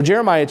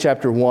Jeremiah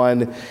chapter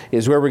 1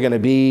 is where we're going to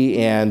be,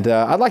 and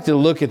I'd like to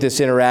look at this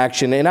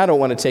interaction, and I don't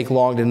want to take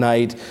long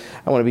tonight.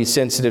 I want to be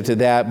sensitive to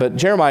that. But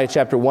Jeremiah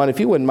chapter 1, if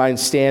you wouldn't mind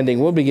standing,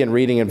 we'll begin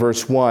reading in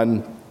verse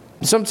 1.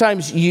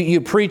 Sometimes you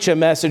preach a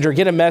message or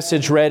get a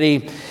message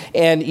ready,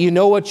 and you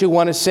know what you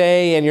want to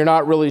say, and you're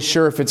not really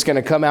sure if it's going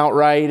to come out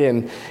right.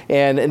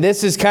 And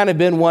this has kind of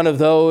been one of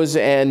those,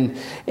 and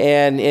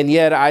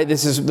yet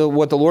this is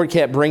what the Lord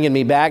kept bringing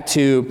me back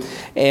to.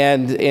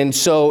 And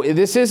so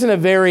this isn't a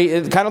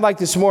very, kind of like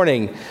this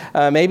morning,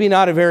 maybe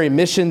not a very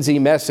missions-y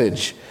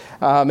message.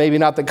 Maybe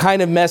not the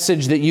kind of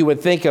message that you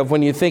would think of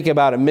when you think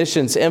about a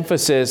missions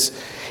emphasis.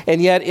 And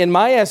yet, in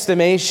my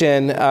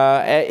estimation,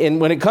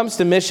 when it comes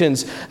to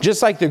missions,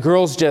 just like the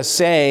girls just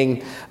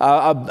sang,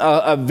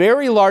 a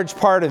very large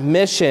part of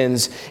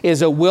missions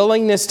is a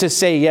willingness to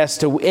say yes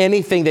to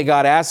anything that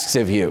God asks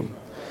of you.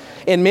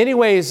 In many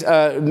ways,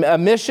 a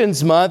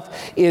missions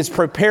month is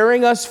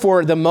preparing us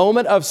for the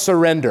moment of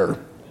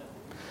surrender.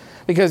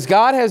 Because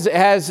God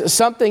has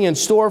something in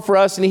store for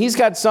us, and He's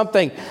got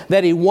something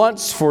that He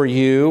wants for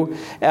you,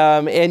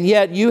 and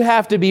yet you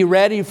have to be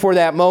ready for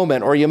that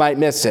moment or you might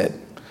miss it.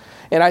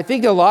 And I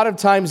think a lot of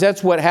times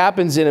that's what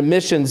happens in a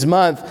missions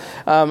month.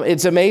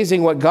 It's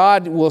amazing what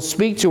God will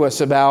speak to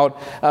us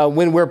about.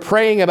 When we're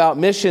praying about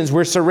missions,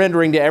 we're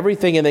surrendering to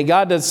everything, and then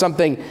God does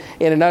something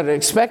in an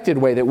unexpected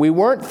way that we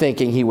weren't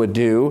thinking He would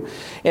do.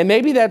 And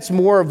maybe that's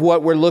more of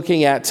what we're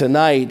looking at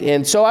tonight.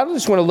 And so I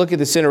just want to look at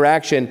this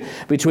interaction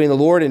between the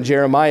Lord and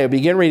Jeremiah.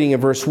 Begin reading in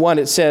verse 1.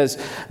 It says,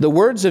 "The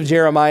words of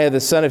Jeremiah, the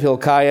son of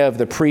Hilkiah, of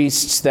the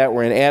priests that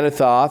were in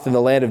Anathoth in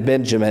the land of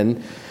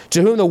Benjamin,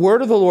 to whom the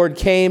word of the Lord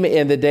came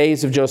in the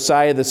days of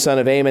Josiah the son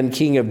of Amon,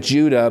 king of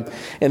Judah,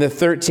 in the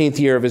 13th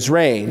year of his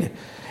reign.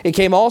 It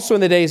came also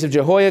in the days of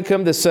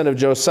Jehoiakim the son of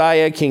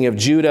Josiah, king of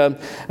Judah,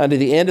 unto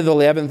the end of the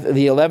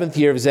 11th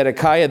year of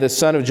Zedekiah the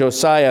son of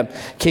Josiah,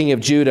 king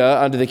of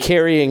Judah, unto the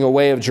carrying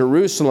away of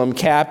Jerusalem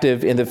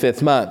captive in the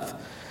 5th month.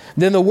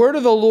 Then the word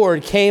of the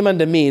Lord came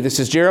unto me," this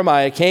is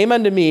Jeremiah, "came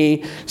unto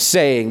me,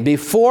 saying,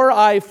 Before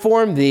I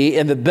formed thee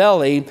in the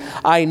belly,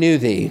 I knew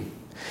thee.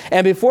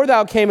 And before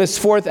thou camest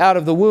forth out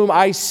of the womb,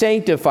 I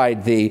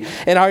sanctified thee,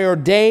 and I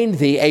ordained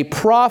thee a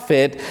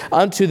prophet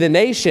unto the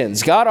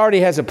nations." God already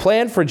has a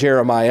plan for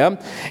Jeremiah.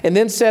 And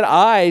then said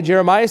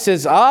Jeremiah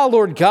says,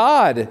 Lord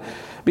God,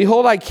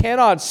 behold, I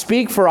cannot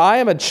speak, for I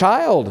am a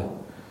child.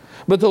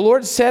 But the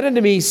Lord said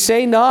unto me,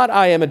 Say not,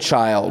 I am a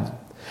child.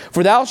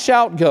 For thou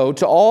shalt go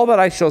to all that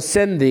I shall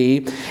send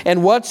thee,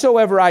 and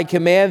whatsoever I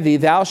command thee,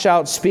 thou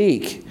shalt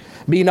speak.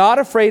 Be not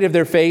afraid of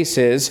their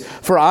faces,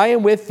 for I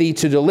am with thee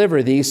to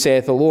deliver thee,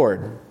 saith the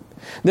Lord.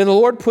 Then the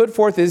Lord put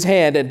forth his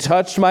hand and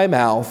touched my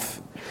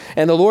mouth.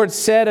 And the Lord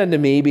said unto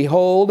me,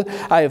 Behold,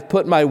 I have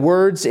put my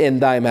words in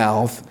thy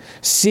mouth.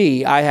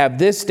 See, I have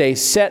this day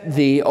set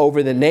thee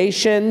over the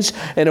nations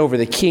and over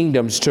the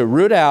kingdoms, to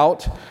root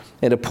out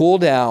and to pull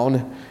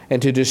down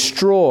and to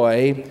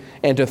destroy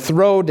and to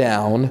throw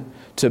down,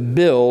 to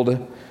build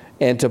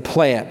and to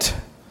plant.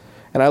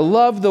 And I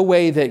love the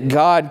way that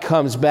God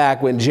comes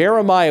back when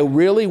Jeremiah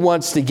really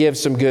wants to give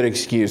some good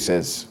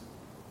excuses.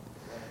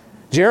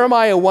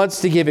 Jeremiah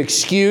wants to give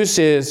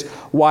excuses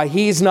why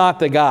he's not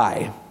the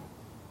guy.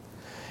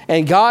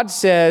 And God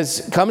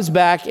comes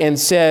back and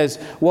says,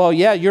 well,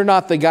 yeah, you're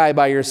not the guy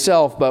by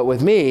yourself, but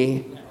with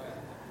me,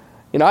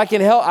 I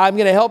can help. I'm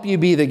going to help you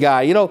be the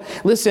guy.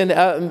 Listen,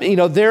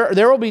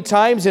 there will be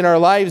times in our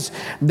lives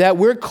that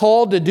we're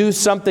called to do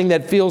something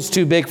that feels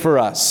too big for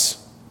us.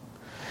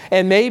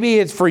 And maybe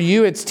it's for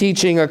you, it's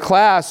teaching a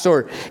class,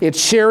 or it's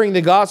sharing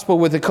the gospel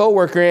with a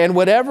coworker. And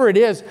whatever it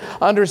is,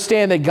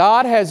 understand that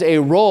God has a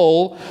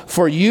role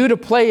for you to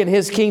play in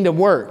His kingdom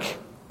work.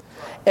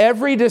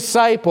 Every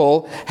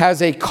disciple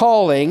has a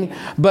calling,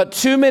 but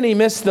too many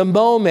miss the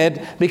moment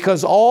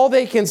because all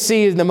they can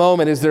see in the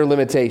moment is their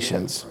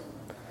limitations.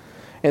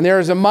 And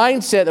there is a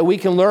mindset that we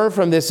can learn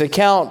from this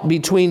account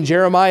between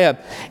Jeremiah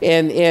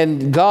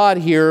and God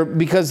here,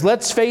 because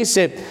let's face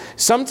it,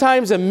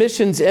 sometimes a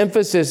missions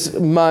emphasis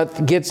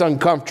month gets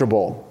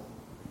uncomfortable.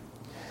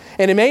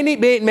 And it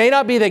may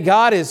not be that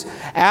God is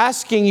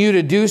asking you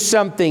to do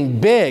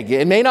something big.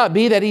 It may not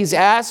be that He's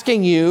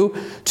asking you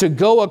to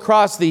go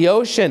across the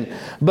ocean.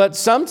 But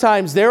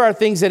sometimes there are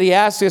things that He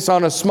asks us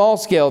on a small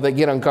scale that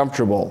get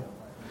uncomfortable.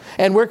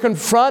 And we're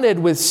confronted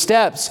with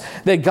steps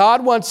that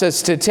God wants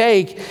us to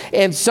take,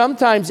 and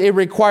sometimes it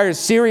requires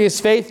serious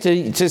faith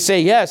to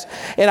say yes.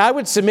 And I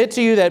would submit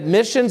to you that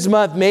Missions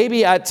Month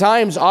maybe at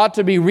times ought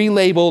to be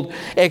relabeled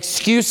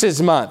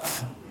Excuses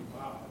Month.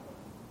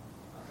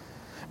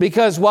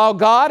 Because while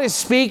God is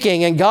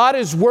speaking and God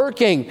is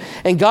working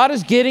and God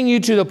is getting you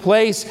to the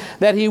place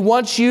that He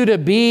wants you to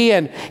be,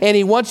 and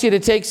He wants you to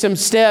take some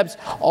steps,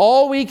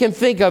 all we can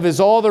think of is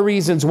all the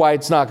reasons why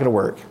it's not going to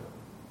work.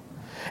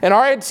 And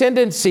our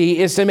tendency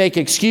is to make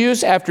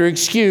excuse after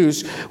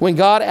excuse when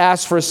God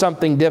asks for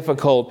something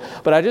difficult.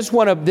 But I just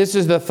want to, this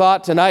is the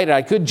thought tonight.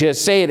 I could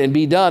just say it and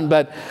be done,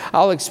 but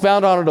I'll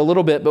expound on it a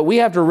little bit. But we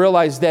have to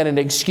realize that an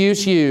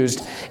excuse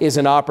used is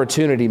an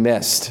opportunity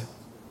missed.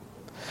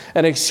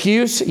 An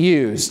excuse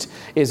used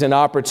is an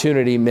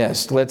opportunity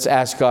missed. Let's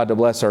ask God to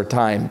bless our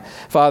time.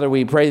 Father,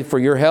 we pray for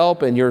your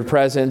help and your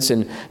presence,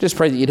 and just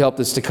pray that you'd help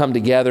us to come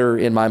together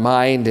in my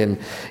mind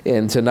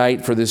and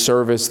tonight for this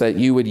service, that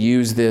you would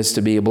use this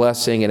to be a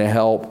blessing and a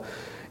help.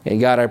 And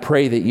God, I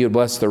pray that you would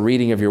bless the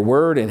reading of your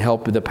word and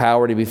help the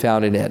power to be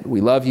found in it. We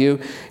love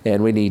you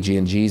and we need you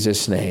in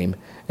Jesus' name.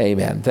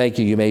 Amen. Thank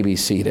you. You may be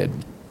seated.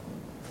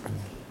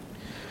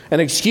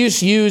 An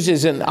excuse used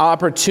is an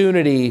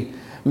opportunity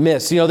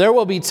missed. There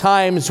will be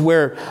times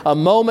where a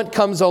moment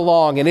comes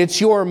along and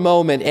it's your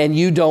moment and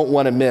you don't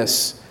want to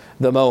miss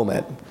the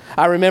moment.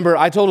 I remember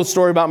I told a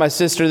story about my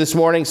sister this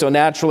morning, so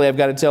naturally I've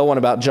got to tell one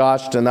about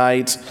Josh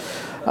tonight.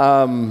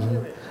 I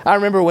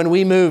remember when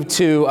we moved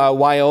to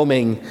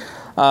Wyoming,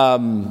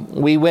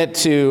 we went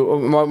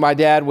to, my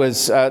dad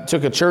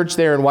took a church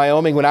there in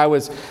Wyoming when I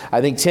was,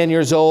 I think, 10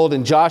 years old,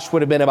 and Josh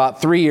would have been about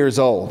 3 years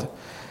old.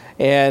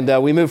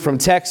 And we moved from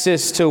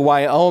Texas to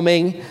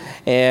Wyoming,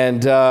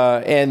 and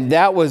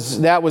that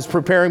was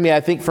preparing me,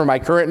 I think, for my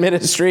current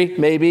ministry,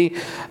 maybe.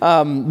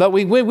 But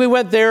we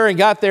went there and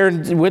got there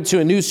and went to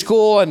a new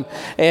school and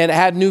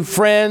had new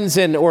friends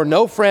or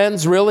no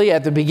friends really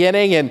at the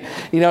beginning, and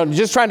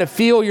just trying to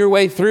feel your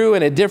way through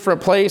in a different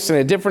place and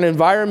a different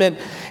environment.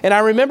 And I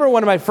remember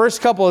one of my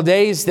first couple of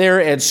days there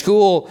at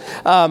school,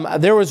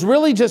 there was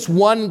really just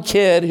one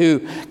kid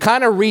who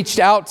kind of reached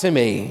out to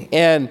me,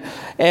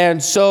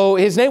 and so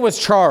his name was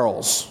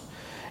Charles.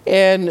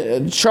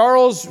 And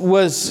Charles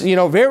was,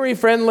 very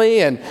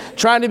friendly and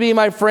trying to be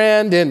my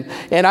friend.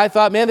 And I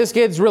thought, man, this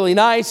kid's really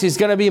nice. He's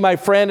going to be my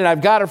friend. And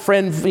I've got a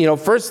friend,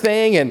 first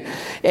thing.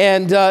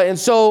 And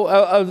so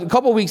a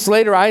couple weeks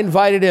later, I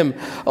invited him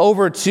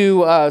over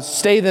to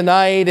stay the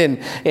night and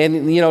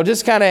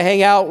just kind of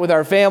hang out with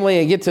our family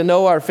and get to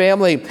know our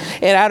family.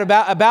 And at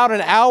about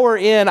an hour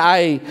in,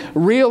 I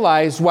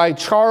realized why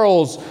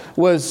Charles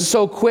was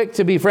so quick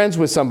to be friends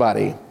with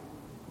somebody.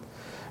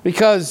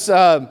 Because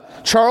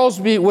Charles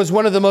was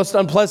one of the most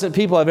unpleasant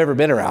people I've ever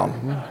been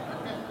around.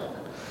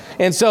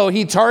 And so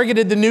he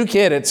targeted the new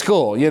kid at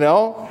school,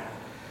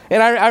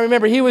 And I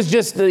remember he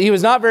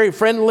was not very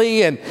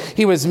friendly, and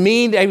he was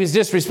mean. He was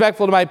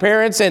disrespectful to my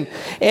parents. And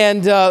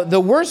the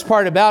worst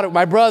part about it,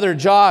 my brother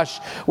Josh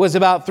was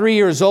about 3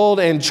 years old,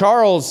 and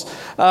Charles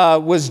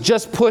was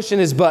just pushing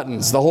his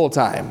buttons the whole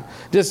time,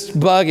 just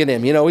bugging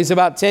him. He's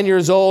about 10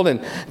 years old,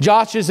 and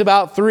Josh is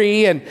about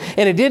 3. And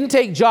it didn't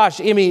take Josh,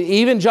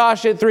 even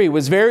Josh at 3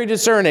 was very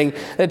discerning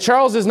that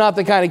Charles is not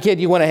the kind of kid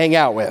you want to hang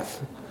out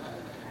with.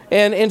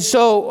 And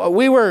so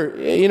we were,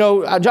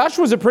 Josh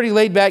was a pretty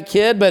laid-back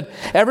kid, but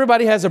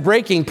everybody has a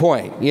breaking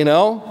point,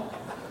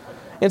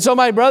 And so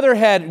my brother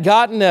had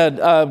gotten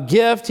a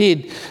gift.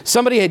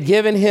 Somebody had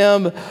given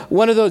him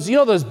one of those,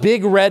 those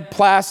big red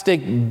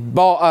plastic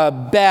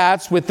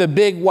bats with the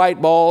big white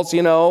balls,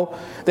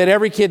 that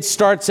every kid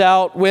starts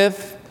out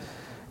with.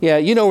 Yeah,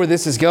 you know where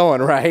this is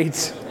going,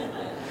 right?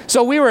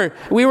 So we were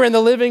in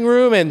the living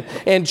room,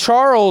 and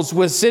Charles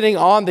was sitting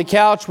on the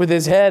couch with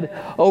his head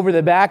over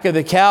the back of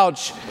the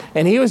couch,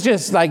 and he was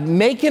just like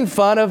making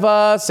fun of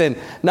us and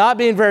not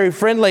being very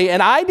friendly.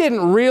 And I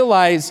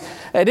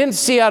didn't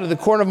see out of the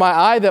corner of my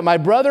eye that my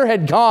brother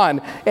had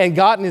gone and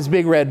gotten his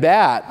big red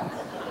bat.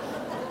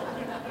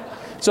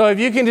 So if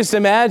you can just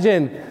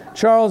imagine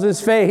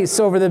Charles's face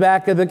over the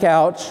back of the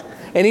couch,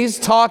 and he's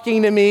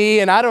talking to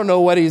me, and I don't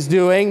know what he's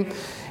doing.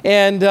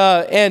 And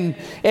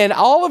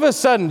all of a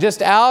sudden,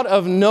 just out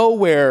of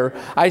nowhere,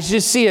 I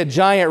just see a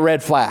giant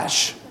red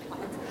flash.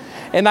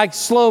 And like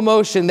slow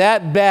motion,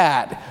 that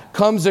bat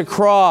comes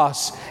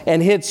across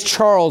and hits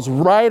Charles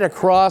right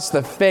across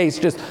the face.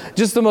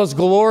 Just the most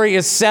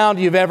glorious sound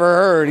you've ever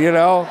heard,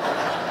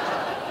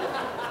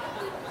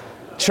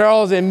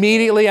 Charles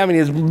immediately,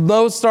 his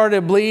nose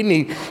started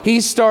bleeding. He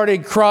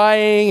started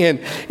crying,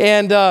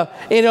 and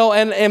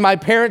my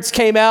parents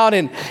came out,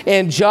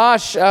 and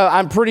Josh,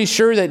 I'm pretty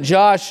sure that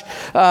Josh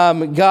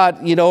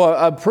got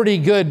a pretty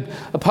good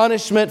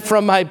punishment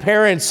from my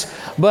parents.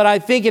 But I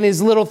think in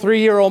his little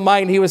 3-year-old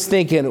mind, he was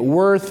thinking,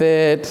 worth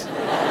it.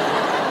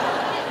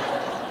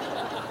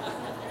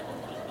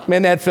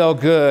 Man, that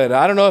felt good.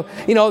 I don't know.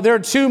 There are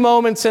 2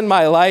 moments in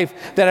my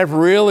life that I've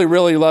really,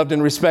 really loved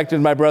and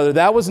respected my brother.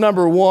 That was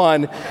number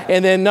 1.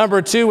 And then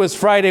number 2 was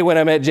Friday when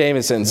I met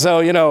Jameson.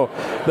 So,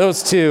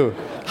 those 2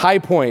 high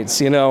points,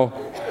 that's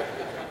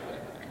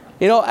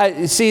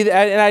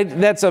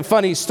a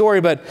funny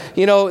story, but,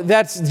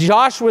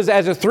 Josh was,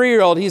 as a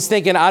 3-year-old, he's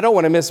thinking, I don't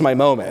want to miss my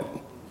moment.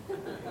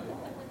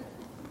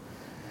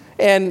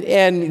 And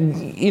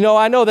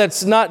I know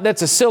that's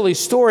a silly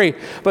story,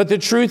 but the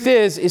truth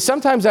is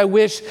sometimes I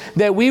wish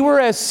that we were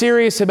as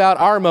serious about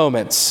our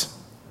moments,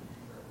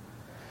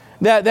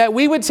 that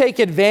we would take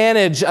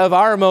advantage of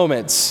our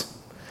moments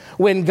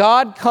when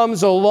God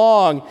comes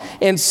along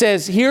and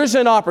says, here's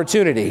an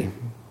opportunity.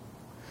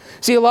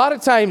 See, a lot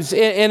of times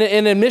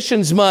in a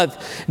missions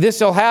month,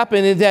 this will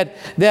happen, in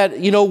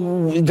that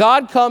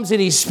God comes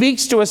and He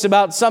speaks to us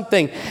about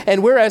something,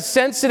 and we're as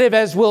sensitive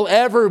as we'll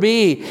ever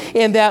be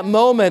in that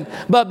moment.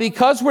 But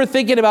because we're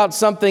thinking about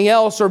something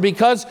else, or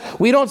because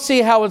we don't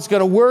see how it's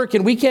going to work,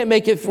 and we can't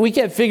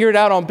figure it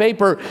out on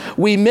paper,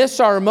 we miss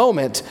our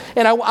moment.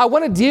 And I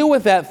want to deal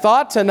with that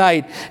thought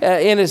tonight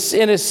in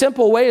a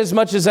simple way as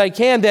much as I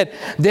can, that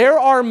there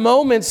are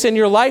moments in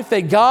your life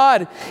that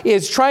God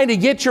is trying to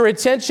get your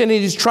attention,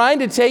 and He's trying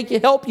to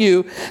help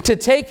you to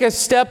take a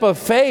step of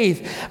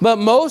faith. But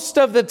most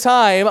of the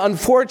time,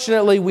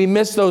 unfortunately, we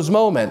miss those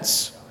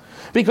moments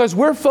because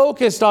we're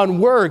focused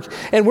on work,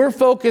 and we're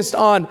focused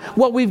on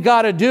what we've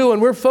got to do,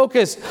 and we're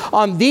focused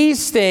on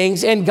these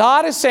things. And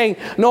God is saying,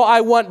 no,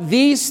 I want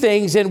these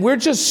things. And we're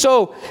just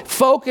so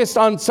focused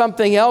on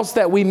something else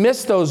that we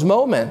miss those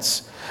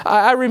moments.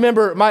 I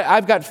remember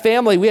I've got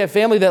family. We have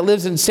family that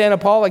lives in Santa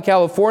Paula,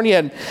 California.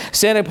 And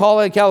Santa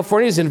Paula,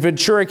 California is in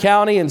Ventura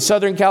County in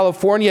Southern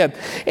California.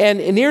 And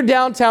near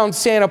downtown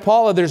Santa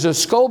Paula, there's a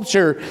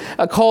sculpture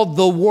called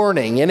The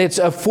Warning. And it's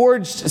a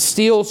forged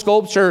steel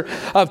sculpture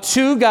of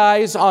two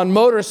guys on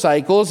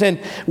motorcycles. And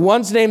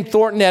one's named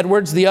Thornton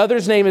Edwards. The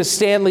other's name is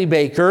Stanley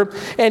Baker.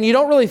 And you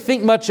don't really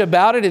think much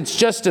about it. It's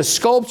just a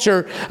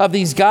sculpture of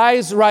these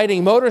guys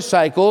riding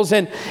motorcycles.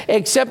 And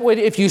except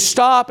if you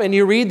stop and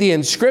you read the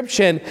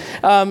inscription,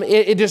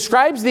 it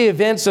describes the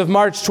events of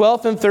March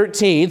 12th and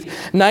 13th,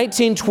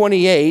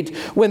 1928,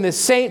 when the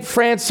St.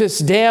 Francis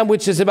Dam,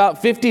 which is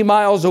about 50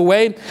 miles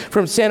away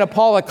from Santa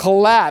Paula,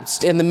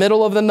 collapsed in the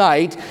middle of the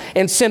night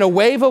and sent a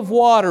wave of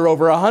water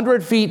over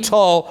 100 feet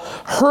tall,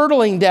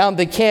 hurtling down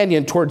the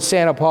canyon towards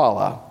Santa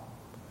Paula.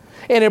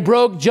 And it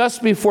broke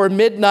just before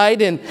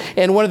midnight, and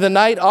one of the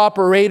night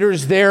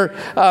operators there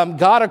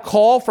got a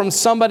call from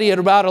somebody at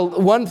about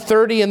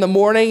 1:30 in the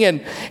morning,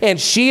 and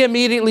she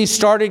immediately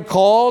started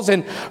calls,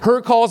 and her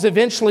calls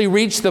eventually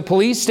reached the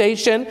police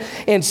station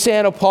in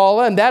Santa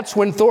Paula. And that's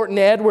when Thornton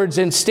Edwards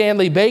and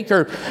Stanley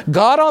Baker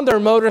got on their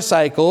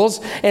motorcycles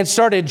and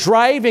started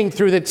driving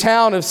through the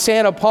town of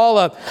Santa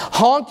Paula,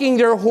 honking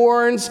their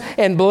horns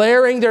and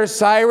blaring their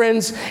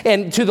sirens,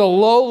 and to the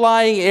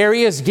low-lying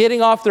areas,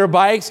 getting off their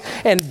bikes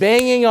and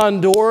banging on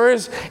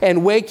doors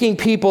and waking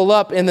people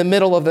up in the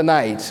middle of the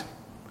night.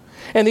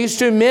 And these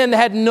two men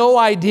had no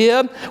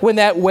idea when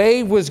that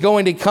wave was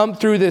going to come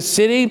through the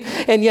city,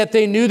 and yet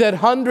they knew that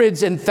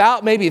hundreds and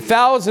maybe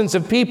thousands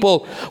of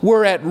people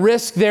were at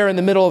risk there in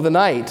the middle of the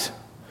night.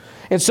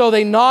 And so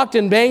they knocked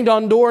and banged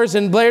on doors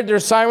and blared their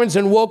sirens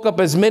and woke up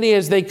as many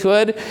as they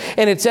could.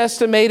 And it's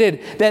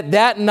estimated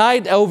that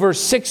night over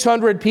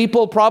 600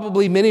 people,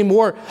 probably many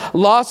more,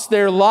 lost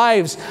their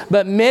lives.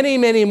 But many,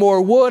 many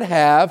more would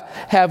have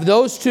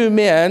those two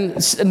men,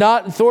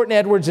 not Thornton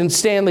Edwards and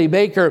Stanley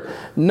Baker,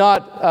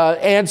 not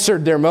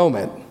answered their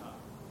moment.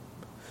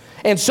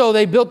 And so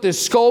they built this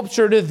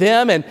sculpture to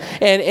them,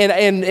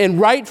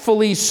 and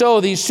rightfully so.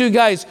 These two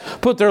guys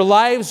put their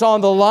lives on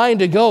the line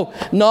to go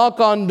knock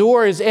on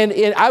doors. And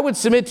I would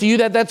submit to you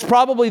that that's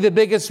probably the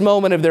biggest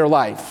moment of their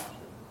life.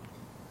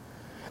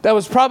 That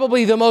was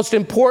probably the most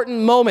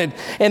important moment.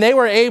 And they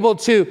were able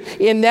to,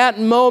 in that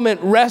moment,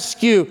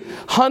 rescue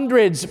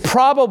hundreds,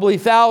 probably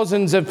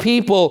thousands of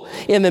people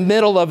in the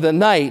middle of the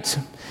night.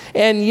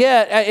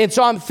 And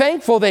so I'm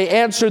thankful they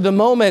answered the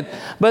moment,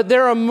 but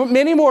there are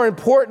many more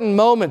important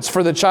moments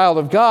for the child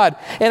of God.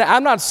 And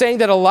I'm not saying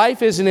that a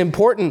life isn't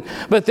important,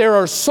 but there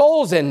are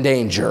souls in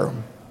danger.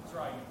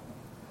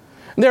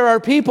 There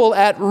are people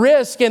at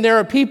risk, and there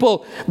are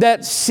people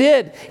that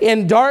sit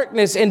in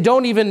darkness and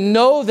don't even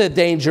know the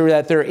danger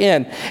that they're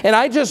in. And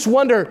I just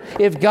wonder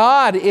if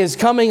God is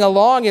coming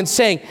along and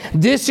saying,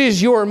 this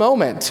is your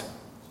moment.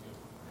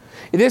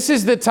 This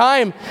is the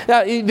time.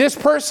 This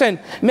person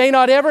may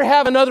not ever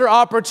have another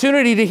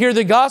opportunity to hear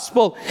the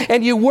gospel,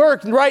 and you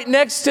work right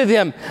next to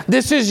them.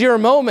 This is your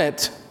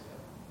moment.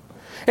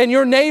 And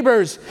your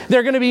neighbors,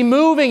 they're going to be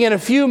moving in a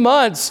few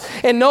months,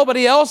 and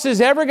nobody else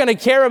is ever going to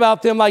care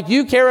about them like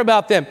you care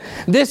about them.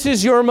 This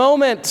is your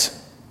moment.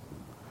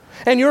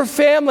 And your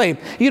family,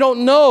 you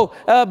don't know,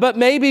 but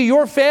maybe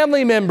your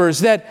family members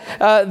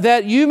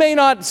that you may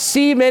not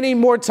see many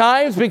more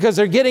times because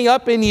they're getting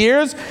up in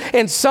years,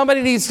 and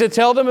somebody needs to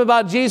tell them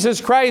about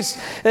Jesus Christ,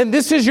 and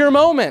this is your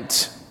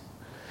moment.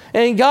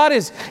 And God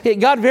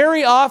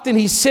very often,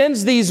 He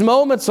sends these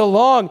moments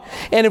along,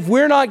 and if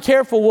we're not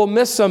careful, we'll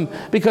miss them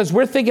because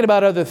we're thinking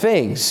about other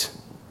things.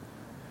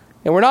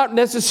 And we're not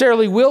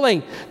necessarily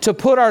willing to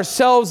put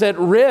ourselves at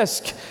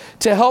risk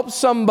to help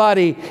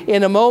somebody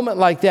in a moment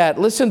like that.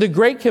 Listen, the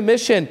Great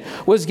Commission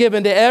was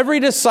given to every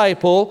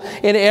disciple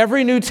in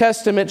every New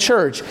Testament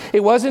church. It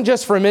wasn't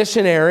just for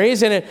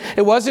missionaries, and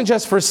it wasn't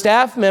just for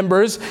staff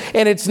members,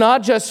 and it's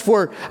not just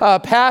for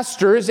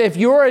pastors. If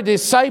you're a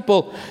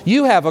disciple,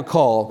 you have a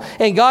call,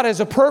 and God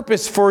has a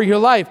purpose for your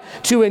life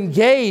to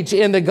engage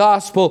in the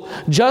gospel,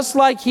 just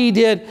like He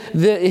did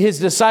His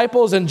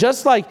disciples, and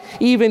just like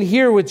even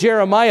here with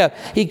Jeremiah.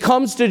 He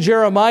comes to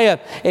Jeremiah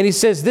and he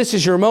says, this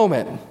is your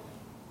moment.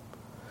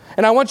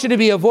 And I want you to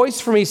be a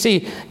voice for me.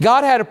 See,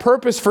 God had a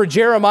purpose for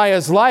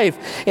Jeremiah's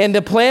life. And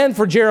the plan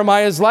for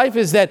Jeremiah's life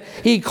is that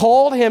he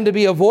called him to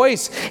be a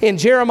voice in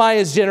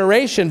Jeremiah's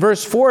generation.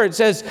 Verse 4, it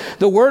says,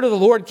 the word of the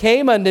Lord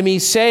came unto me,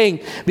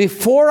 saying,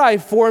 before I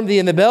formed thee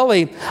in the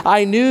belly,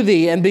 I knew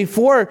thee. And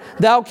before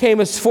thou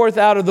camest forth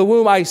out of the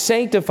womb, I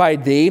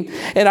sanctified thee.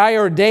 And I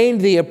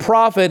ordained thee a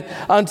prophet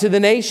unto the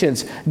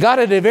nations. God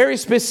had a very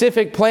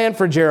specific plan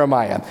for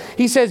Jeremiah.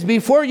 He says,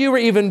 before you were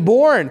even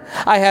born,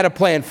 I had a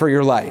plan for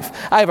your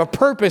life. I have a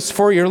purpose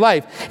for your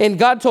life. And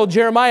God told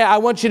Jeremiah, I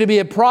want you to be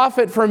a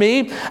prophet for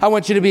me. I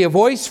want you to be a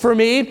voice for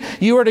me.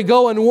 You are to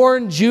go and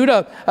warn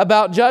Judah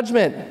about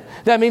judgment.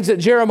 That means that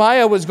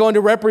Jeremiah was going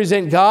to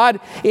represent God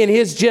in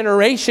his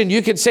generation.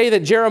 You could say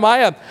that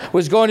Jeremiah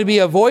was going to be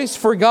a voice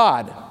for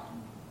God.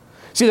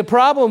 See, the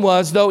problem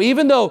was, though,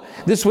 even though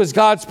this was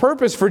God's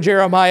purpose for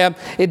Jeremiah,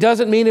 it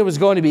doesn't mean it was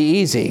going to be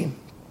easy.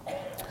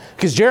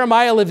 Because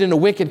Jeremiah lived in a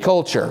wicked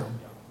culture.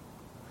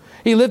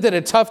 He lived at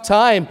a tough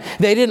time.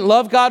 They didn't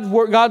love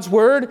God's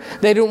word.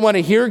 They didn't want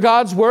to hear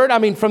God's word. I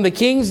mean, from the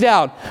kings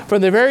down,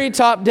 from the very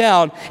top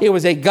down, it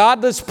was a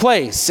godless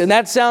place. And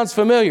that sounds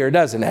familiar,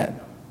 doesn't it?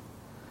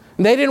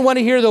 They didn't want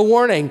to hear the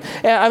warning.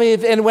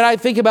 And when I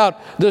think about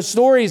the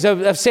stories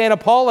of Santa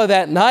Paula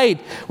that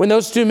night, when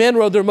those two men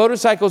rode their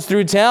motorcycles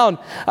through town,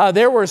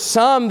 there were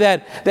some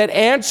that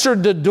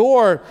answered the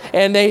door,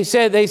 and they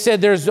said,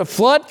 there's a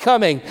flood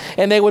coming.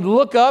 And they would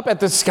look up at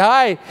the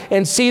sky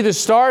and see the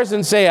stars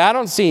and say, I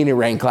don't see any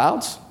rain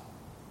clouds.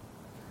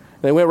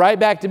 They went right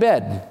back to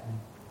bed.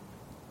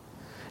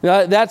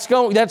 That's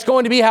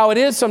going to be how it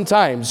is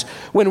sometimes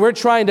when we're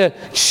trying to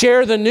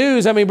share the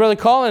news. I mean, Brother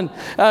Colin,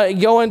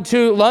 going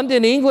to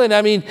London, England,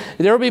 I mean,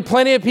 there will be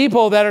plenty of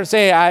people that are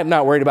saying, I'm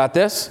not worried about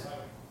this.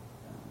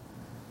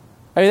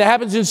 I mean, that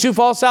happens in Sioux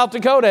Falls, South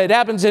Dakota. It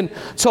happens in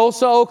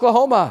Tulsa,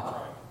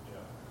 Oklahoma.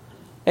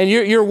 And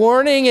you're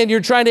warning and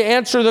you're trying to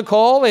answer the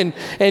call and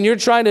you're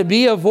trying to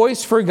be a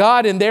voice for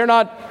God, and many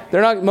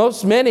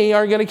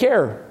aren't going to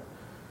care.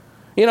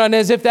 And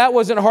as if that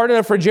wasn't hard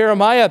enough for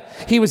Jeremiah,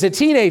 he was a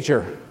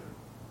teenager.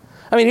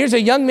 I mean, here's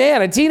a young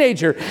man, a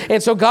teenager.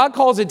 And so God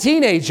calls a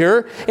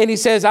teenager and he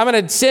says, I'm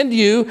going to send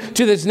you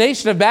to this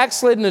nation of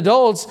backslidden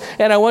adults,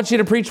 and I want you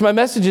to preach my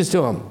messages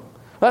to them.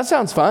 Well, that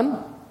sounds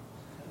fun.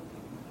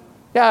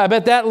 Yeah, I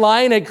bet that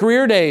line at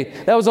career day,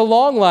 that was a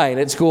long line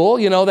at school,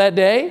 that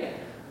day.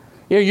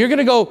 You're going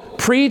to go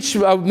preach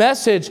a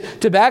message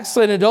to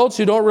backslidden adults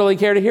who don't really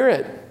care to hear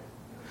it.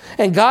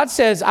 And God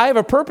says, I have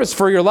a purpose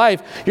for your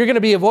life. You're going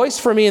to be a voice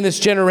for me in this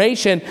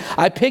generation.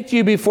 I picked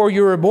you before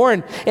you were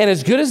born. And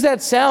as good as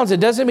that sounds, it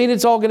doesn't mean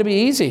it's all going to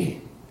be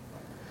easy.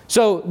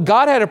 So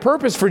God had a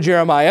purpose for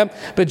Jeremiah,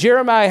 but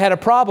Jeremiah had a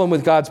problem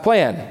with God's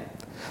plan.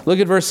 Look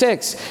at verse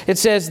 6. It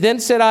says, then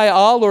said I,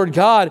 Lord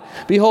God,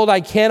 behold, I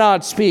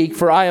cannot speak,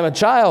 for I am a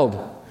child.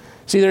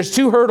 See, there's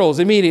two hurdles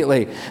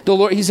immediately.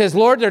 He says,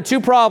 Lord, there are two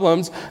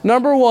problems.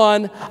 Number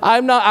one,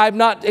 I've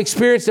not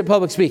experienced it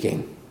public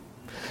speaking.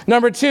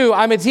 Number two,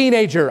 I'm a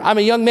teenager. I'm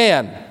a young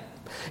man.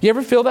 You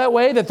ever feel that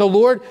way? That the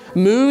Lord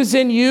moves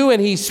in you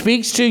and he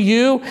speaks to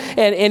you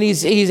and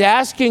he's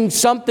asking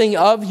something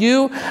of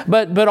you,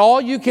 but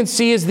all you can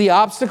see is the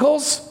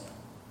obstacles?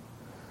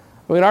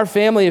 In our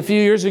family a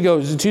few years ago, it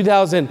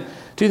was in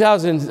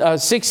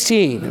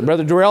 2016.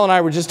 Brother Durrell and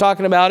I were just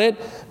talking about it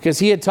because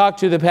he had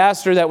talked to the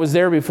pastor that was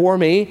there before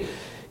me.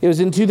 It was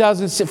in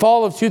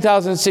fall of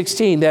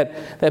 2016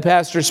 that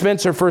Pastor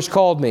Spencer first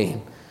called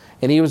me.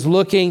 And he was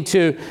looking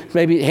to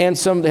maybe hand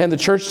the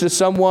church to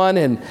someone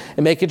and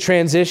make a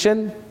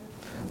transition.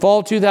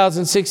 Fall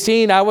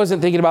 2016, I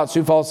wasn't thinking about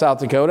Sioux Falls, South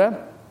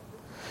Dakota.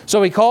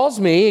 So he calls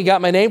me, he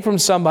got my name from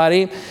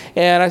somebody,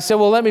 and I said,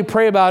 well, let me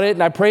pray about it.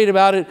 And I prayed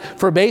about it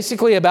for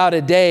basically about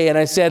a day. And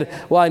I said,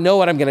 well, I know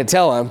what I'm going to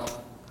tell him.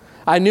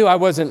 I knew I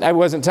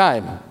wasn't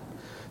time.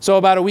 So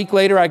about a week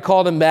later, I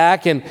called him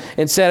back and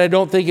said, I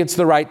don't think it's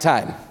the right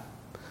time.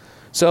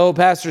 So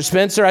Pastor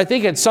Spencer, I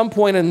think at some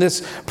point in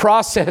this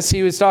process,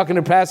 he was talking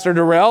to Pastor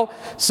Durrell.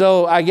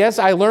 So I guess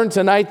I learned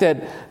tonight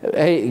that,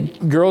 hey,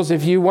 girls,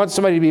 if you want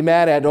somebody to be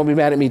mad at, don't be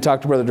mad at me.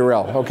 Talk to Brother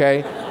Durrell,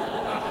 okay?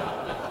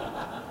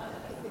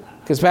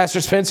 Because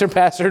Pastor Spencer,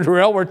 Pastor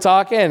Durrell were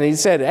talking, and he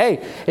said,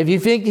 hey, if you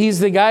think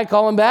he's the guy,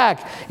 call him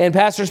back. And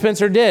Pastor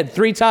Spencer did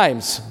 3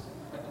 times.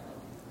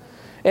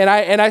 And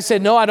I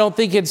said, no, I don't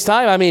think it's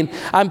time. I mean,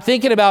 I'm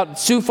thinking about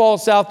Sioux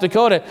Falls, South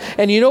Dakota.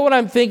 And you know what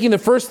I'm thinking? The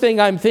first thing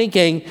I'm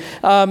thinking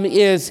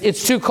is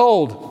it's too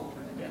cold.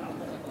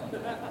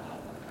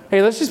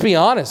 Hey, let's just be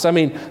honest. I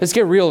mean, let's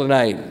get real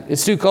tonight.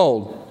 It's too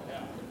cold.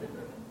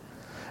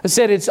 I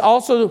said it's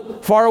also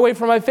far away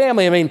from my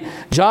family. I mean,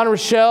 John,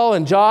 Rochelle,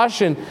 and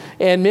Josh, and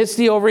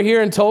Misty over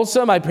here in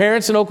Tulsa, my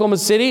parents in Oklahoma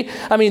City.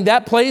 I mean,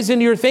 that plays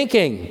into your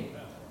thinking.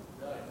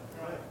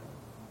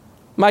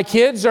 My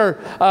kids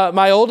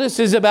my oldest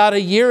is about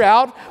a year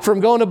out from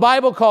going to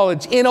Bible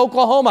college in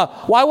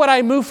Oklahoma. Why would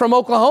I move from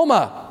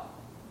Oklahoma?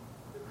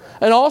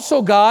 And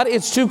also, God,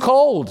 it's too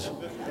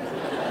cold.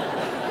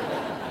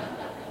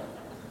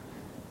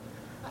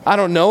 I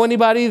don't know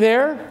anybody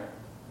there.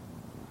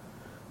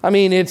 I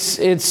mean,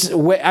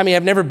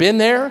 I've never been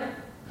there.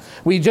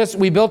 We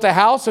built a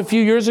house a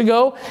few years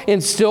ago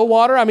in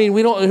Stillwater. I mean,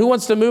 who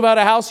wants to move out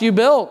of a house you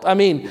built? I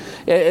mean,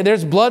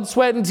 there's blood,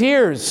 sweat, and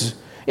tears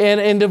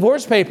and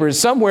divorce papers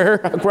somewhere,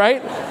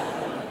 right?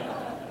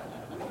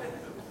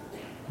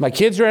 My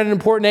kids are at an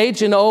important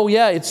age, and oh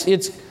yeah,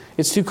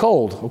 it's too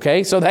cold,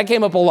 okay? So that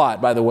came up a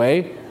lot, by the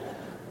way.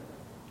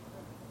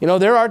 You know,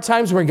 there are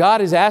times where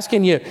God is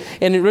asking you,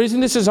 and the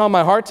reason this is on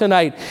my heart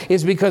tonight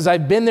is because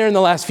I've been there in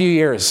the last few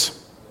years.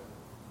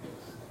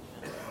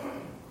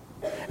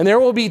 And there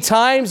will be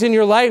times in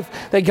your life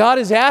that God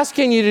is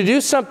asking you to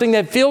do something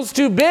that feels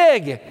too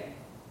big.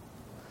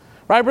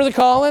 Right, Brother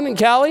Colin and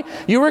Callie?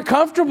 You were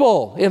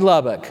comfortable in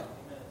Lubbock.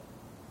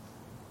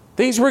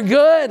 Things were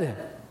good.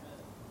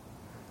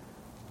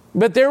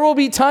 But there will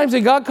be times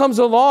that God comes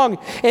along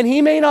and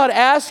He may not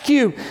ask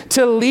you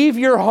to leave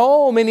your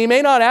home, and He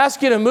may not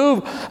ask you to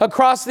move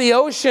across the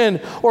ocean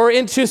or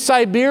into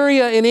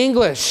Siberia in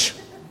English.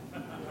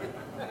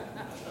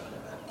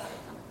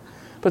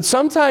 But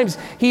sometimes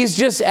He's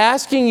just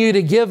asking you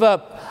to give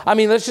up. I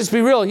mean, let's just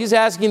be real. He's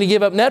asking you to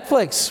give up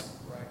Netflix,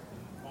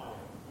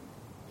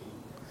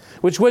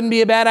 which wouldn't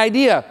be a bad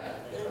idea.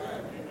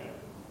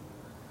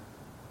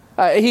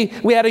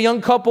 We had a young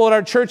couple at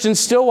our church in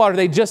Stillwater.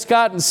 They just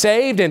gotten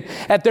saved, and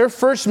at their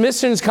first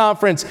missions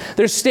conference,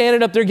 they're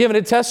standing up there giving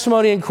a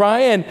testimony and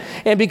crying,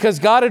 and because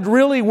God had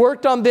really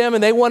worked on them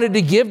and they wanted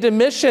to give to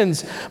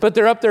missions, but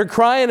they're up there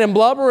crying and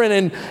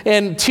blubbering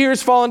and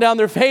tears falling down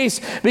their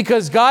face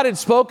because God had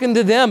spoken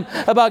to them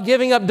about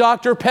giving up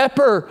Dr.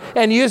 Pepper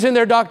and using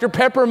their Dr.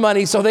 Pepper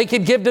money so they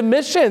could give to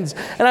missions.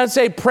 And I'd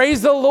say,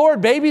 praise the Lord,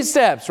 baby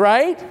steps,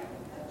 right?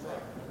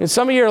 And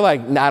some of you are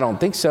like, I don't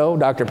think so,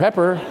 Dr.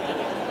 Pepper.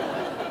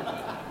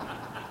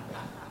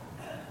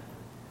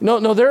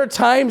 No, there are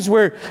times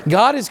where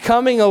God is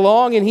coming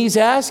along and He's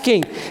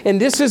asking, and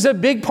this is a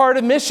big part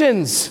of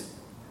missions,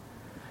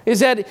 is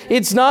that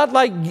it's not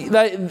like,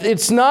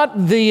 it's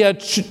not the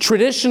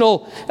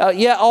traditional,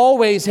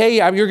 always, hey,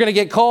 you're going to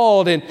get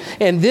called, and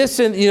this,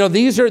 and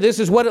this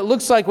is what it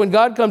looks like when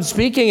God comes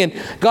speaking and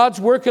God's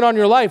working on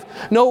your life.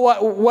 No,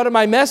 what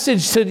my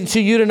message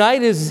to you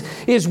tonight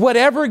is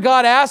whatever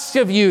God asks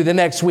of you the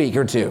next week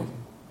or two,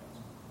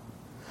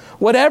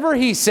 whatever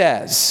He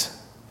says.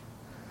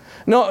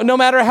 No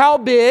matter how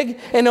big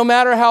and no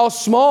matter how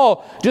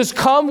small, just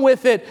come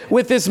with it,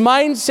 with this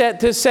mindset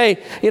to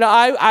say,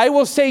 I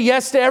will say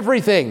yes to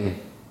everything.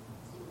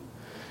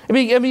 I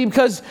mean,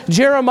 because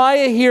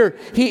Jeremiah here,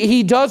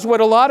 he does what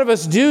a lot of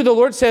us do. The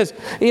Lord says,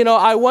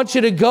 I want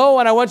you to go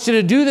and I want you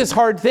to do this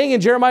hard thing.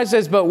 And Jeremiah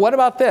says, but what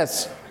about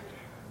this?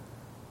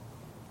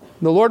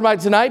 The Lord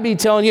might tonight be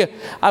telling you,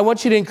 I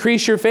want you to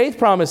increase your faith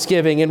promise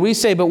giving. And we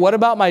say, but what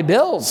about my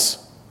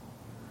bills?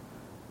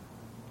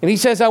 And He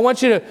says, I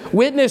want you to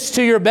witness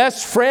to your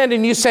best friend.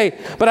 And you say,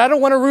 but I don't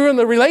want to ruin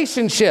the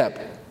relationship.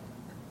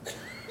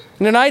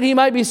 And tonight He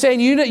might be saying,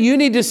 you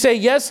need to say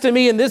yes to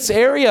me in this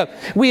area.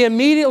 We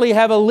immediately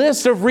have a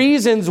list of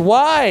reasons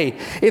why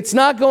it's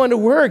not going to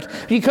work.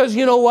 Because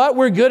you know what?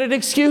 We're good at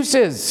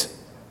excuses.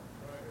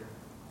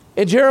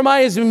 And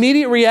Jeremiah's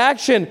immediate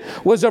reaction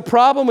was a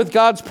problem with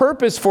God's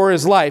purpose for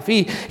his life.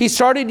 He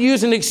started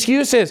using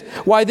excuses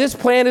why this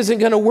plan isn't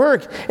going to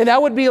work. And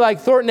that would be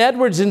like Thornton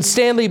Edwards and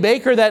Stanley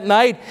Baker that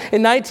night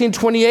in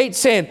 1928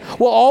 saying,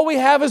 well, all we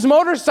have is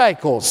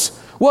motorcycles.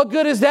 What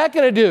good is that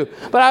going to do?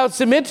 But I would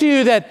submit to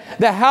you that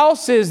the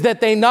houses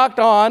that they knocked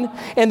on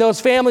and those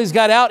families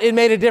got out, it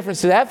made a difference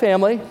to that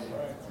family.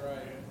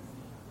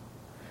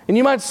 And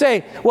you might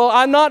say, well,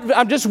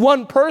 I'm just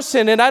one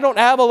person and I don't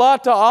have a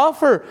lot to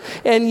offer.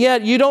 And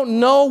yet you don't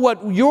know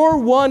what your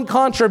one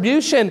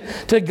contribution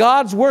to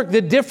God's work,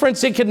 the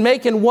difference it can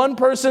make in one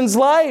person's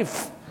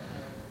life.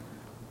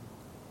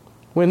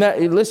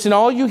 Listen,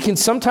 all you can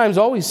sometimes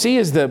always see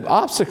is the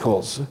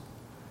obstacles.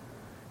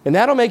 And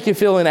that'll make you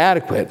feel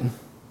inadequate.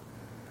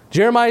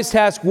 Jeremiah's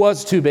task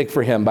was too big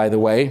for him, by the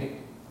way.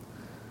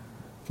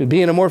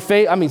 Being a more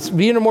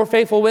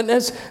faithful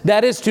witness,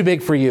 that is too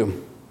big for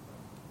you.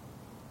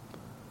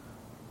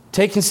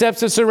 Taking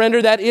steps of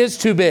surrender, that is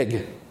too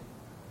big.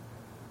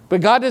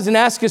 But God doesn't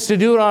ask us to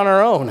do it on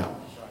our own.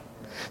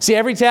 See,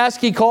 every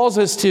task He calls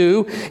us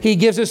to, He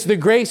gives us the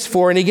grace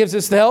for, and He gives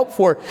us the help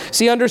for.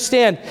 See,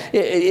 understand,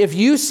 if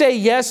you say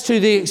yes to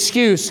the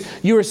excuse,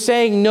 you are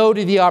saying no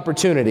to the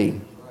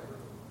opportunity.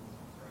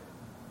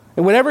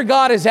 And whatever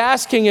God is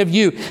asking of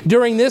you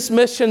during this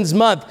missions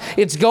month,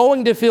 it's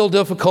going to feel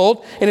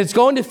difficult and it's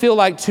going to feel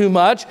like too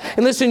much.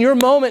 And listen, your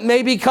moment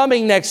may be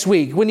coming next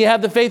week when you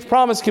have the faith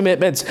promise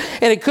commitments.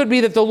 And it could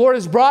be that the Lord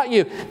has brought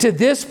you to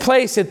this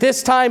place at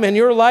this time in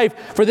your life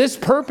for this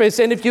purpose.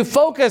 And if you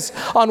focus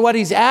on what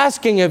He's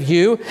asking of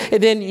you,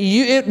 then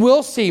it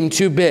will seem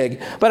too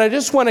big. But I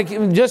just want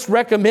to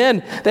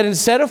recommend that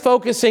instead of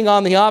focusing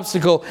on the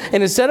obstacle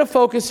and instead of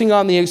focusing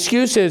on the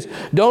excuses,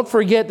 don't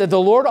forget that the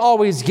Lord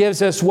always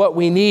gives us what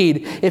we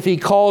need if He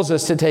calls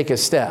us to take a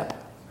step.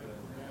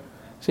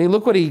 See,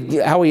 look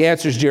how he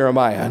answers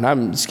Jeremiah. And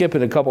I'm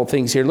skipping a couple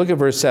things here. Look at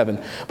verse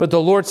 7. But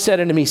the Lord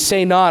said unto me,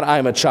 say not, I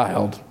am a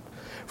child.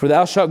 For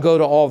thou shalt go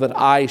to all that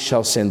I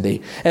shall send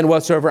thee, and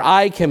whatsoever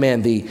I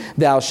command thee,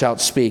 thou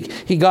shalt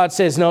speak. God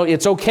says, no,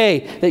 it's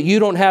okay that you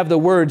don't have the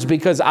words,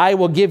 because I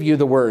will give you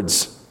the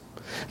words.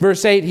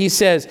 Verse 8, he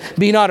says,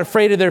 be not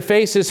afraid of their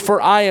faces,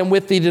 for I am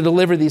with thee to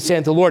deliver thee,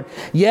 saith the Lord.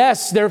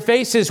 Yes, their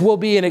faces will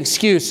be an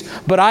excuse,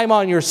 but I'm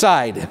on your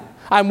side.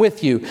 I'm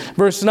with you.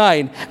 Verse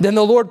 9, then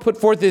the Lord put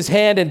forth his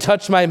hand and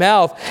touched my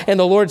mouth. And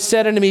the Lord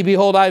said unto me,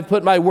 behold, I have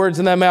put my words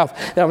in thy mouth.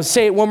 Now I'm going to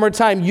say it one more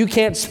time. You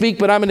can't speak,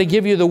 but I'm going to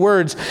give you the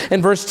words.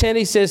 In verse 10,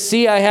 he says,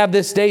 see, I have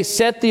this day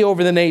set thee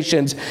over the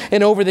nations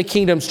and over the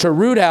kingdoms, to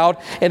root out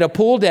and to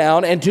pull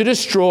down and to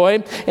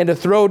destroy and to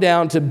throw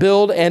down, to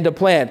build and to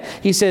plant.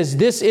 He says,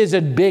 this is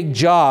a big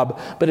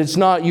job, but it's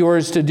not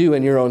yours to do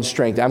in your own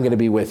strength. I'm going to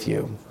be with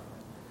you.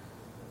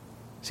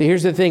 See,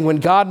 here's the thing. When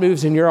God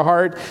moves in your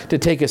heart to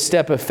take a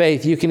step of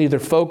faith, you can either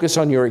focus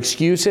on your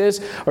excuses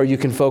or you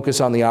can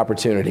focus on the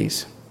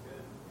opportunities.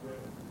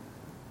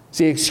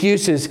 See,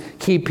 excuses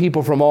keep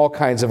people from all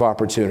kinds of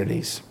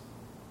opportunities.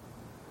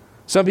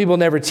 Some people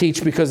never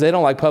teach because they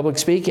don't like public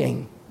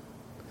speaking.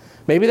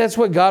 Maybe that's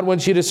what God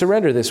wants you to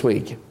surrender this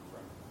week.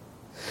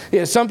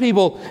 Yeah, some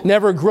people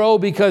never grow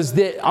because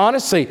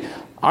honestly,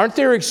 aren't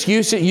there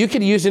excuses? You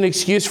could use an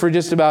excuse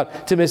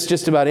to miss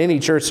just about any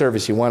church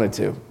service you wanted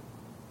to.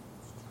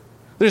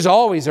 There's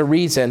always a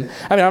reason.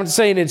 I mean, I'm not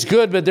saying it's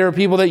good, but there are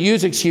people that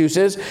use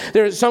excuses.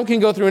 Some can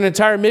go through an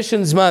entire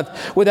missions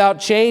month without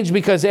change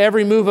because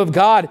every move of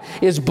God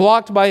is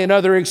blocked by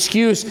another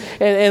excuse.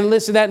 And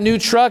listen, that new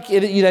truck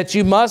that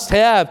you must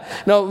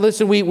have. No,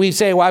 listen, we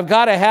say, well, I've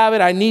got to have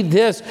it. I need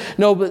this.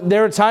 No, but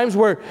there are times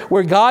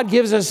where God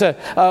gives us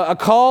a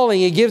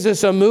calling. He gives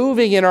us a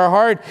moving in our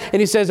heart.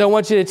 And he says, I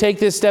want you to take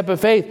this step of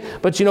faith.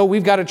 But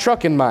we've got a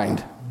truck in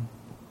mind.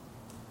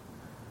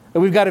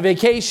 And we've got a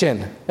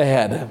vacation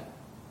ahead.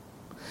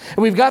 And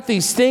we've got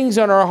these things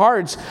on our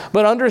hearts,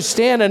 but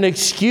understand, an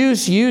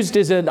excuse used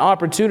is an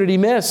opportunity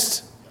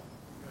missed.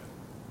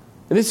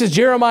 And this is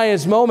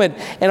Jeremiah's moment,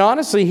 and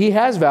honestly, he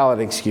has valid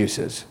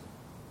excuses.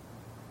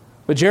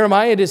 But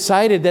Jeremiah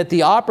decided that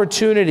the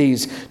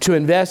opportunities to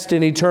invest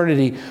in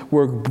eternity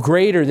were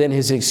greater than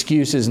his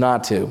excuses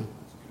not to.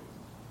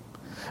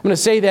 I'm going to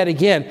say that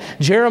again.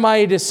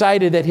 Jeremiah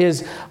decided that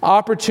his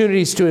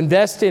opportunities to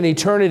invest in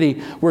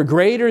eternity were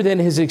greater than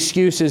his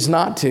excuses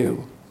not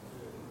to.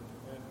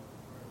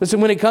 Listen,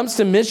 when it comes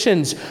to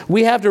missions,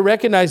 we have to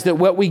recognize that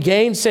what we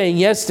gain saying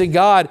yes to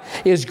God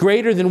is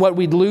greater than what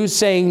we'd lose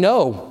saying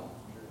no.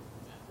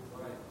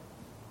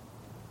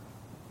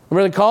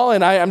 Brother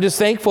Colin, I'm just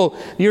thankful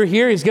you're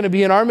here. He's going to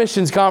be in our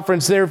missions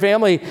conference, their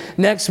family,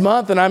 next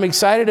month, and I'm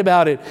excited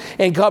about it.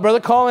 And Brother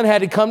Colin had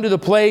to come to the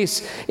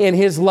place in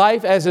his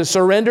life as a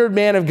surrendered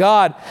man of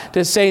God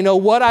to say, no,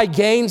 what I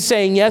gain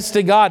saying yes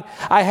to God,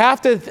 I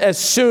have to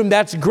assume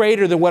that's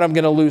greater than what I'm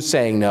going to lose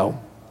saying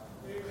no.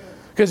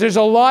 Because there's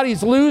a lot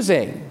he's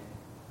losing.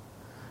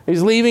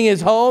 He's leaving his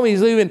home,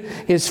 he's leaving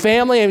his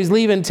family, and he's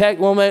leaving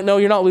Texas. Well, no,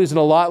 you're not losing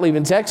a lot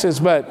leaving Texas,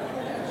 but...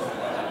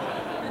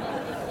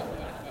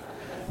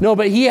 No,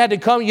 but you had to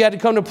come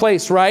to a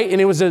place, right? And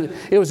it was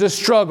a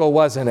struggle,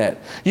 wasn't it?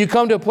 You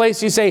come to a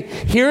place, you say,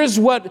 here's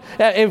what,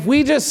 if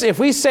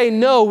we say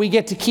no, we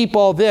get to keep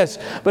all this.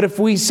 But if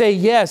we say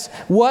yes,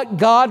 what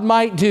God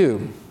might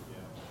do.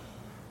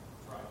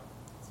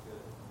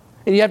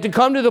 And you have to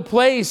come to the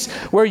place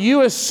where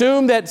you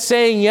assume that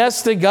saying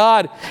yes to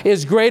God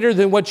is greater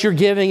than what you're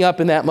giving up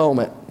in that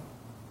moment.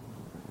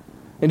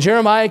 And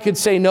Jeremiah could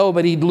say no,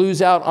 but he'd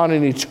lose out on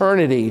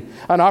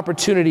an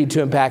opportunity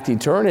to impact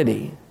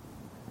eternity.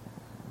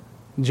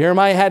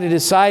 Jeremiah had to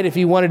decide if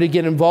he wanted to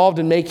get involved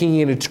in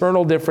making an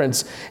eternal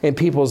difference in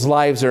people's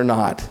lives or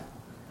not.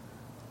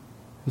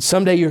 And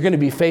someday you're going to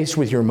be faced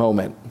with your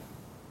moment.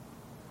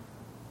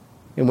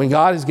 And when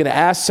God is going to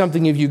ask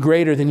something of you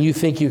greater than you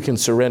think you can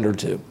surrender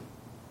to.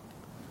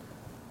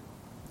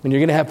 And you're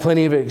going to have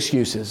plenty of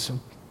excuses.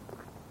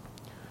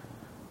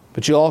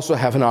 But you also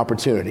have an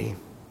opportunity.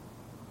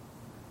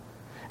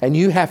 And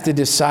you have to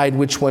decide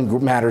which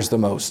one matters the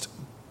most.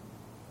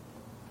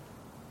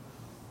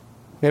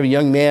 We have a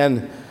young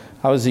man,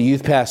 I was a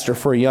youth pastor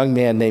for a young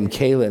man named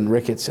Kalen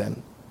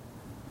Ricketson.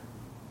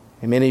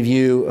 And many of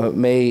you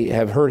may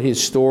have heard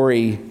his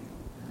story.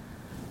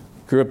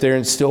 Grew up there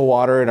in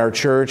Stillwater in our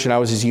church, and I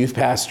was his youth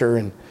pastor.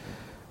 And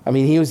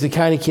he was the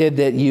kind of kid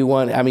that you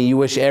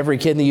wish every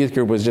kid in the youth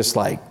group was just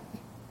like.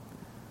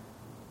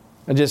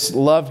 I just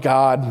loved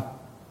God,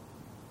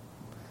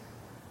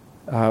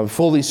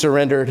 fully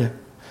surrendered.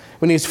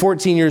 When he was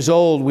 14 years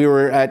old, we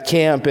were at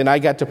camp, and I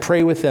got to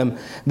pray with him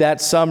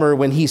that summer.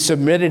 When he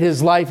submitted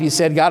his life, he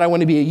said, God, I want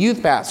to be a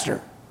youth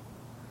pastor.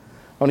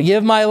 I want to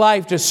give my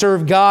life to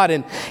serve God,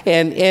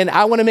 and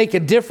I want to make a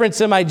difference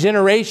in my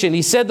generation.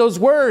 He said those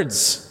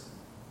words.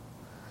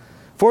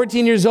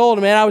 14 years old,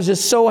 man, I was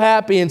just so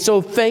happy and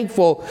so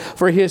thankful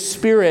for his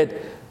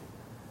spirit.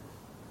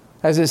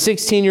 As a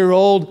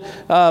 16-year-old,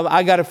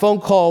 I got a phone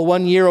call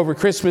one year over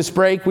Christmas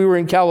break. We were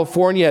in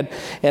California,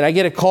 and I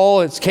get a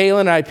call. It's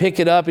Kalen, and I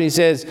pick it up, and he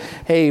says,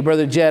 "Hey,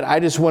 Brother Jet,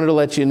 I just wanted to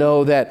let you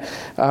know that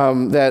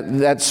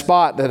that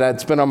spot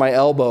that's been on my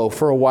elbow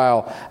for a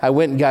while, I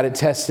went and got it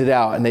tested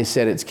out, and they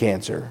said it's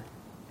cancer."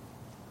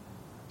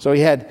 So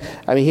he had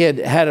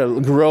a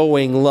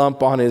growing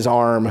lump on his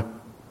arm.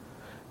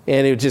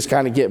 And it just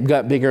kind of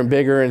got bigger and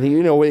bigger. And he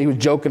was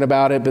joking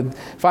about it, but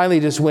finally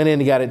just went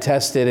in and got it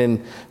tested.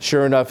 And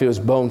sure enough, it was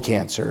bone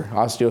cancer,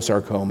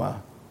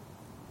 osteosarcoma.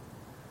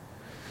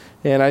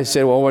 And I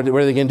said, well, what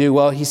are they going to do?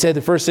 Well, he said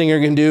the first thing they're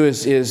going to do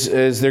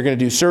is they're going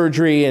to do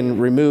surgery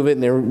and remove it.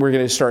 And we're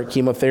going to start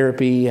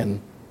chemotherapy.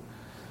 And,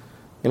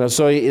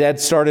 so that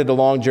started a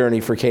long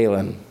journey for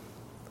Kalen.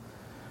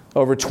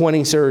 Over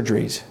 20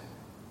 surgeries.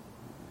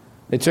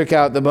 They took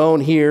out the bone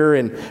here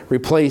and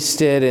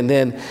replaced it, and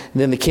then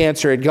the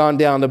cancer had gone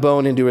down the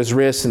bone into his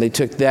wrist, and they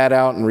took that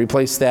out and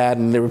replaced that,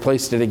 and they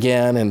replaced it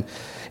again, and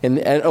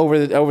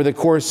over the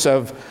course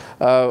of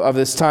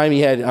this time, he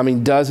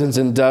had dozens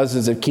and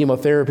dozens of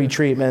chemotherapy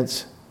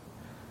treatments.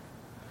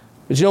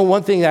 But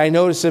one thing that I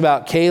noticed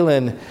about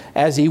Kalen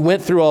as he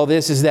went through all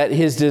this is that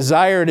his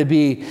desire to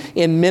be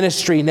in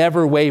ministry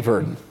never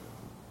wavered.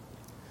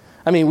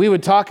 We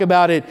would talk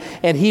about it,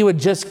 and he would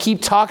just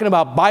keep talking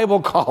about Bible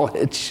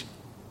college.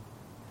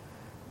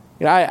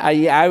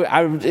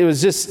 It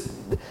was just,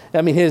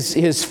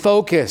 his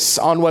focus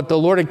on what the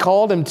Lord had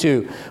called him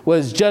to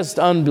was just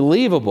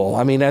unbelievable.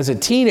 As a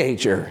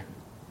teenager.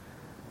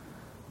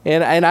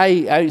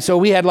 So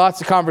we had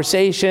lots of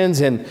conversations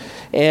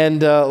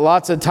and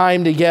lots of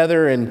time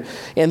together. And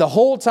the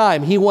whole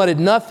time he wanted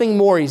nothing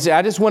more. He said,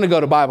 I just want to go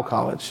to Bible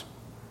college.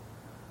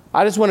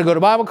 I just want to go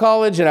to Bible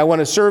college, and I want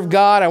to serve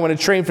God. I want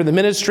to train for the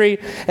ministry,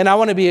 and I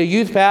want to be a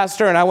youth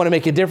pastor, and I want to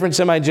make a difference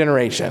in my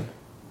generation.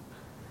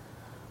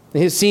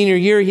 His senior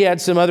year, he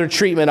had some other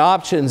treatment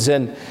options,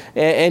 and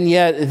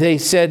yet they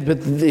said, but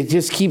it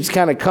just keeps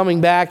kind of coming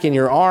back in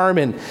your arm,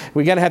 and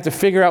we're going to have to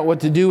figure out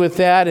what to do with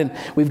that. And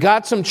we've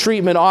got some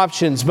treatment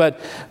options,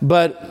 but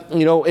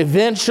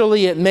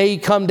eventually it may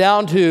come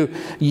down to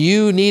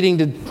you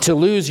needing to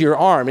lose your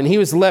arm. And he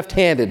was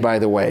left-handed, by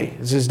the way.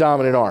 It's his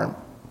dominant arm.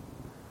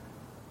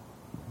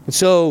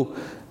 So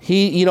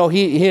he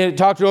had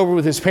talked it over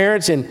with his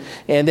parents, and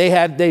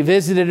they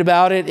visited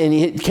about it. And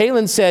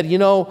Kalen said,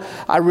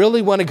 I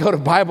really want to go to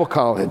Bible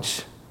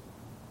college.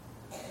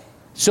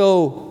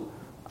 So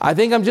I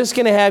think I'm just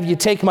going to have you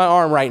take my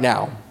arm right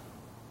now.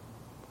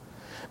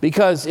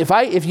 Because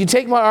if you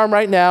take my arm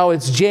right now,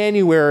 it's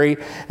January,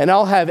 and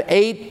I'll have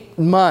 8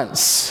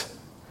 months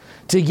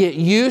to get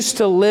used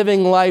to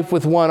living life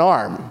with one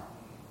arm.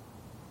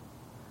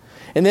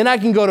 And then I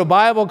can go to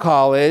Bible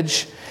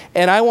college,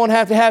 and I won't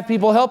have to have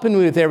people helping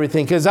me with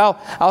everything because I'll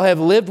have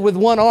lived with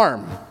one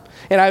arm.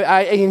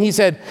 And he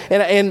said,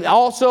 and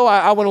also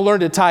I want to learn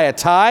to tie a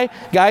tie.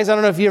 Guys, I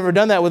don't know if you've ever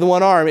done that with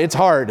one arm. It's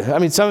hard.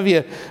 Some of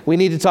you, we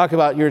need to talk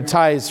about your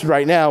ties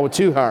right now with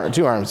two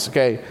arms,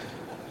 okay?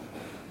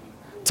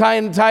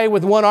 Tie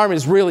with one arm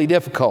is really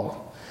difficult.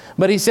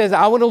 But he says,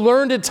 I want to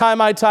learn to tie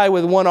my tie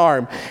with one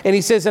arm. And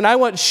he says, and I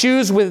want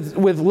shoes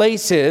with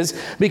laces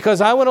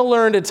because I want to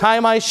learn to tie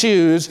my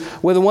shoes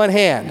with one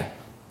hand.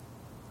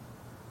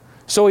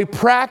 So he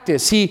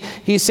practiced.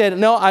 He said,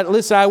 no,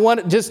 listen, I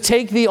want to just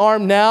take the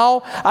arm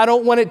now. I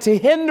don't want it to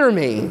hinder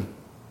me.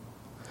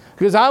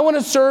 Because I want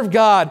to serve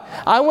God.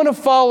 I want to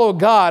follow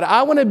God.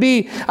 I want to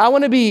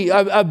be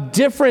a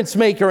difference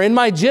maker in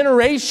my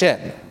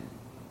generation.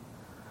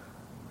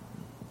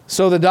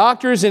 So the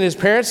doctors and his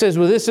parents says,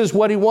 well, this is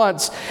what he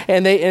wants.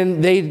 And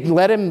they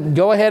let him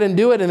go ahead and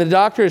do it. And the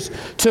doctors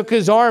took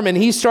his arm and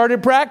he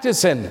started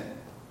practicing.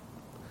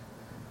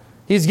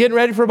 He's getting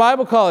ready for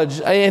Bible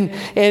college. And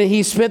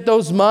he spent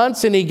those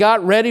months and he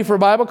got ready for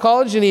Bible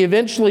college and he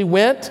eventually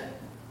went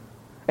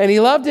and he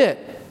loved it.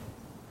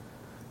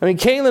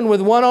 Kalen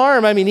with one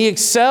arm, he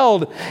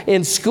excelled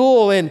in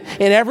school and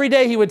every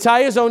day he would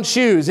tie his own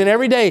shoes and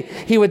every day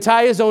he would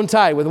tie his own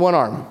tie with one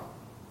arm.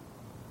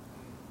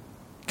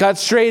 Got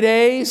straight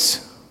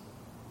A's.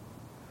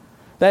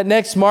 That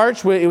next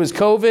March, it was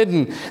COVID,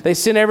 and they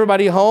sent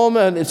everybody home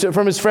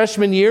from his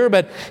freshman year,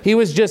 but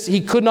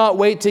he could not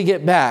wait to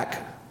get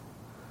back.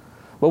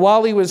 But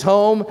while he was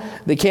home,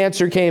 the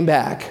cancer came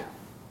back.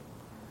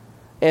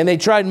 And they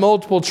tried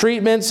multiple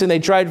treatments, and they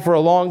tried for a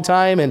long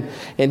time,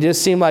 and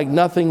just seemed like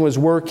nothing was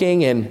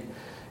working. And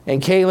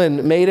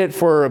Kalen made it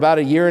for about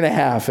a year and a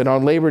half. And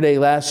on Labor Day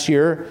last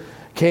year,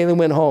 Kalen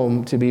went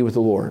home to be with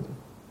the Lord.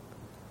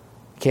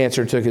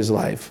 Cancer took his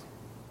life.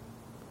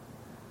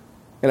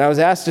 And I was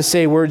asked to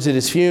say words at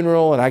his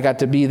funeral, and I got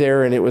to be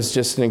there, and it was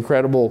just an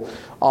incredible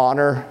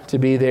honor to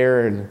be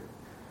there, and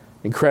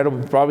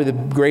incredible, probably the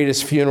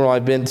greatest funeral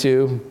I've been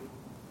to.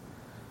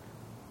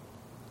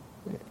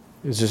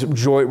 It was just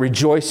joy,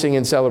 rejoicing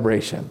and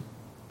celebration.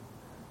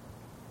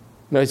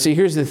 Now, see,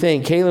 here's the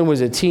thing. Kalen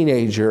was a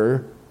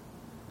teenager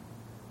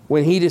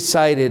when he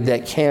decided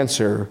that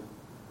cancer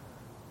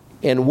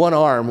in one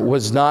arm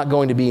was not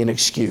going to be an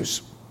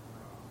excuse.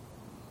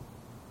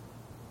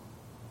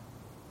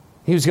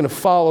 He was going to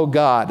follow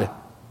God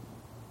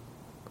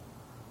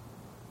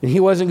And he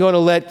wasn't going to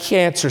let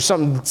cancer,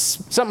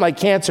 something like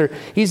cancer,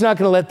 he's not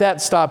going to let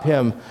that stop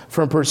him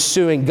from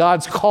pursuing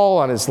God's call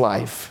on his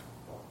life.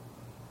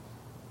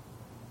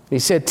 He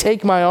said,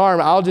 take my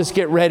arm, I'll just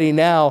get ready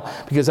now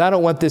because I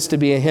don't want this to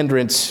be a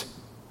hindrance.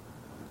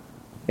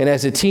 And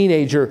as a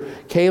teenager,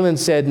 Kaylin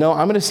said, no,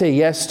 I'm going to say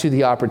yes to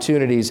the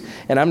opportunities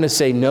and I'm going to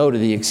say no to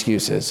the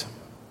excuses.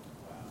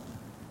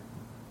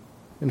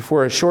 And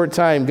for a short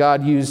time,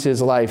 God used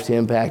his life to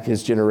impact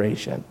his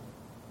generation.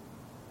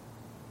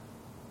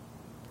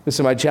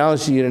 Listen, my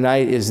challenge to you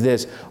tonight is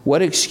this.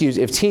 What excuse,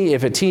 if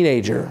a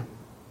teenager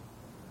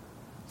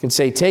can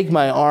say, take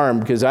my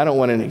arm because I don't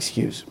want an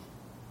excuse.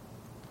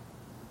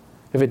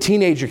 If a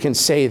teenager can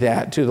say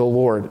that to the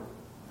Lord,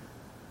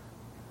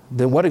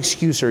 then what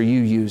excuse are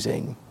you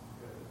using?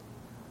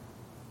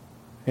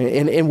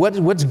 And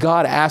what's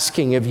God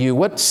asking of you?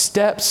 What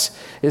steps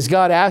is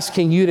God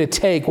asking you to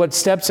take? What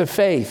steps of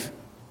faith?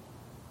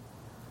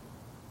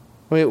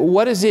 I mean,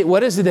 what is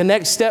the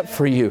next step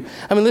for you?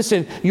 I mean,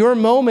 listen, your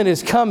moment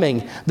is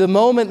coming. The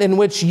moment in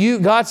which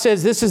God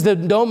says, this is the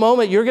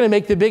moment you're going to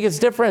make the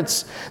biggest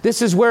difference.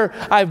 This is where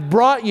I've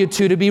brought you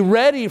to be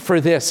ready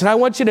for this. And I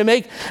want you to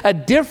make a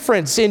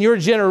difference in your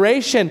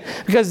generation.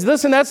 Because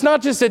listen, that's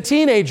not just a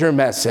teenager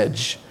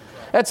message.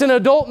 That's an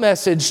adult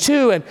message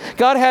too. And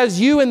God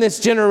has you in this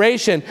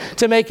generation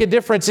to make a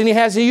difference. And He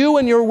has you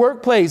in your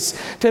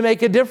workplace to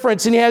make a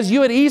difference. And He has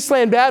you at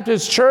Eastland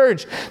Baptist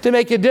Church to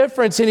make a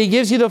difference. And He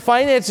gives you the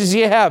finances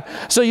you have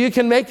so you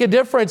can make a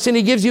difference. And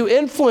He gives you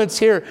influence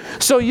here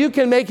so you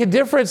can make a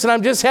difference. And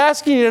I'm just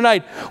asking you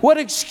tonight, what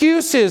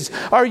excuses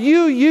are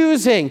you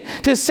using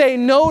to say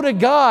no to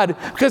God?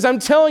 Because I'm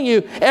telling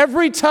you,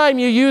 every time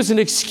you use an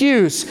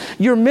excuse,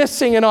 you're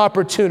missing an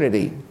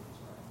opportunity.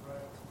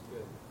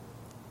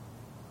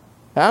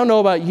 I don't know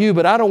about you,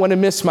 but I don't want to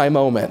miss my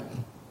moment.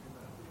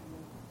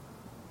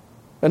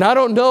 And I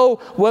don't know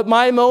what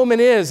my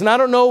moment is. And I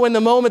don't know when the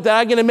moment that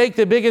I'm going to make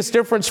the biggest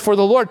difference for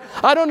the Lord.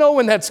 I don't know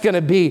when that's going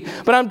to be.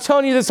 But I'm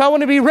telling you this, I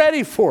want to be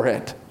ready for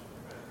it.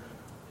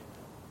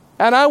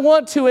 And I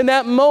want to, in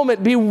that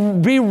moment,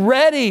 be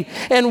ready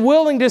and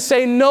willing to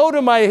say no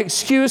to my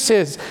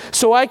excuses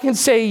so I can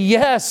say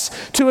yes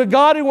to a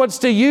God who wants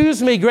to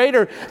use me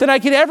greater than I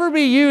could ever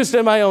be used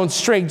in my own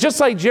strength. Just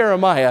like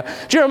Jeremiah.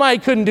 Jeremiah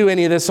couldn't do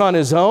any of this on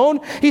his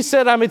own. He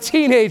said, I'm a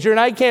teenager and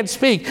I can't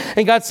speak.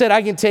 And God said,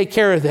 I can take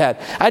care of that.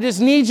 I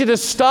just need you to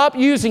stop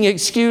using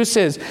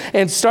excuses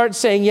and start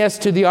saying yes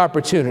to the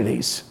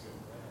opportunities.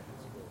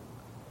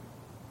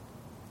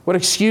 What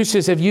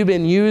excuses have you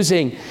been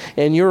using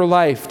in your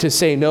life to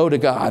say no to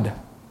God?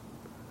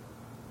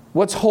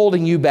 What's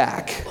holding you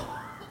back?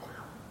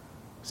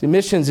 See,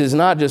 missions is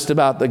not just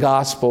about the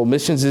gospel.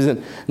 Missions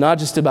isn't not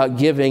just about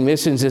giving.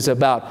 Missions is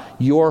about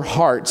your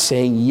heart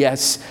saying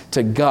yes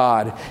to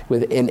God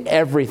in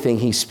everything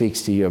He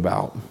speaks to you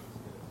about.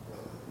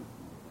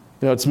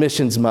 You know, it's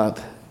Missions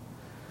Month.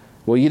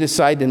 Will you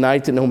decide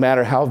tonight that no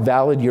matter how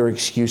valid your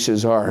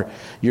excuses are,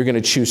 you're going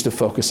to choose to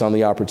focus on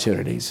the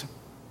opportunities?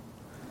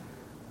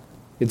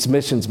 It's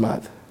Missions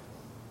Month.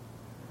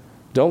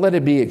 Don't let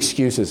it be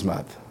Excuses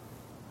Month.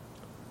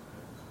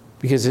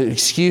 Because an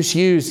excuse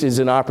used is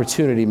an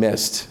opportunity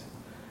missed.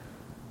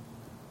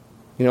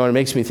 You know, it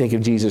makes me think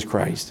of Jesus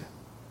Christ.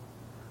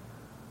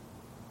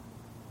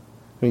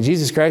 I mean,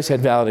 Jesus Christ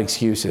had valid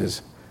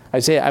excuses. I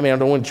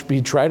don't want to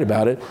be trite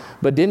about it,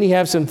 but didn't He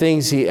have some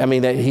things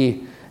in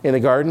the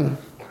garden?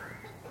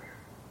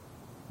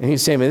 And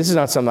He's saying, man, this is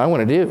not something I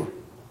want to do.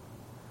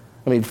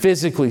 I mean,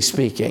 physically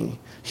speaking,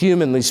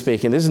 humanly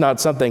speaking, this is not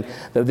something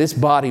that this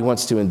body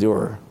wants to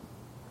endure.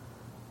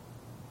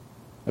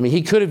 I mean,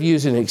 He could have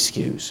used an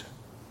excuse.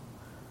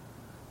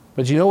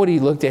 But you know what He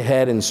looked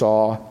ahead and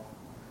saw?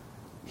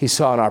 He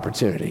saw an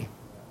opportunity.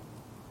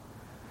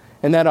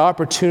 And that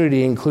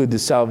opportunity included the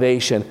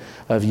salvation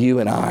of you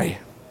and I.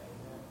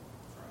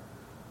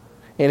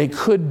 And it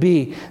could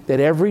be that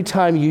every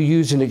time you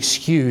use an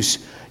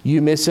excuse,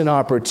 you miss an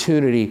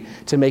opportunity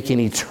to make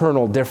an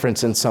eternal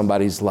difference in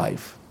somebody's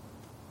life.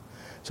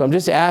 So I'm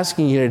just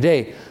asking you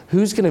today,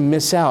 who's going to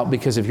miss out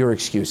because of your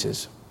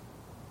excuses?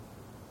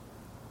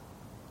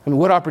 I mean,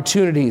 what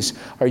opportunities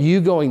are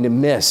you going to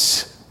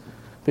miss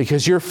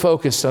because you're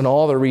focused on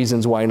all the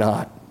reasons why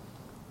not?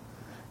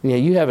 You know,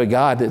 you have a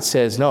God that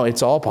says, no,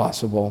 it's all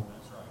possible.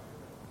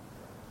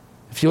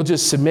 If you'll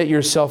just submit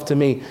yourself to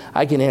me,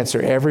 I can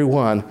answer every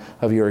one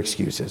of your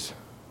excuses.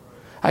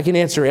 I can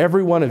answer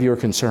every one of your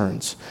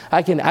concerns.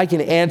 I can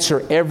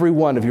answer every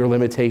one of your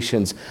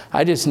limitations.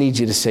 I just need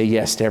you to say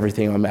yes to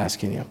everything I'm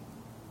asking you.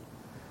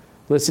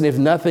 Listen, if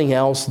nothing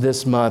else,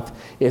 this month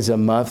is a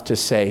month to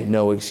say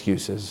no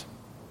excuses.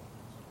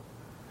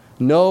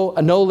 No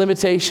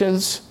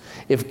limitations.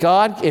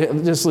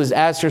 Just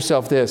ask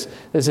yourself this.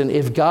 Listen,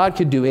 if God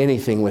could do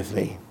anything with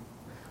me,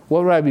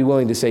 what would I be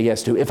willing to say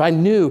yes to? If I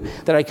knew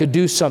that I could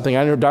do something,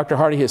 I know Dr.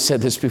 Hardy has said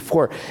this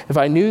before, if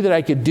I knew that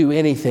I could do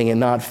anything and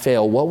not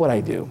fail, what would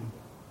I do?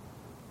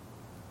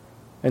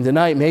 And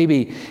tonight,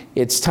 maybe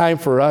it's time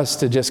for us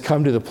to just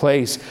come to the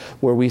place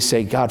where we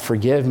say, God,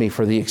 forgive me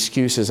for the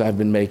excuses I've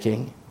been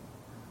making.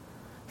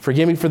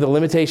 Forgive me for the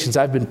limitations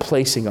I've been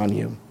placing on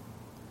you.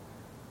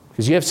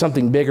 Because you have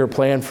something bigger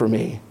planned for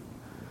me.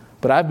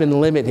 But I've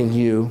been limiting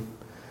you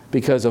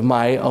because of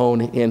my own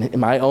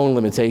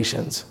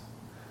limitations.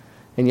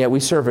 And yet we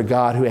serve a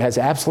God who has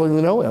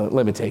absolutely no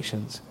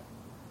limitations.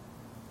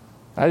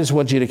 I just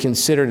want you to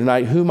consider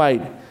tonight who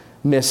might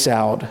miss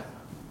out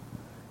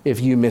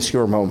if you miss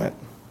your moment.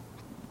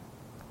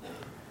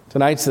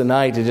 Tonight's the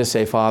night to just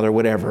say, Father,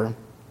 whatever.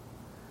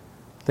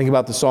 Think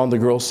about the song the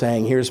girl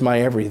sang, here's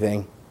my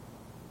everything.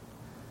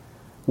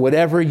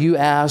 Whatever you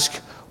ask,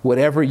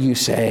 whatever you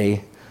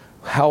say,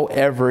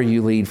 however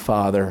you lead,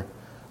 Father,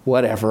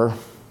 whatever,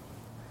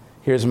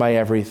 here's my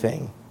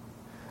everything.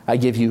 I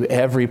give you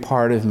every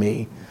part of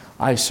me.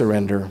 I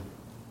surrender.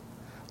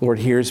 Lord,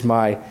 here's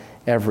my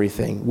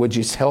everything. Would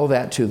you tell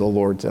that to the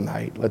Lord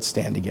tonight? Let's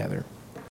stand together.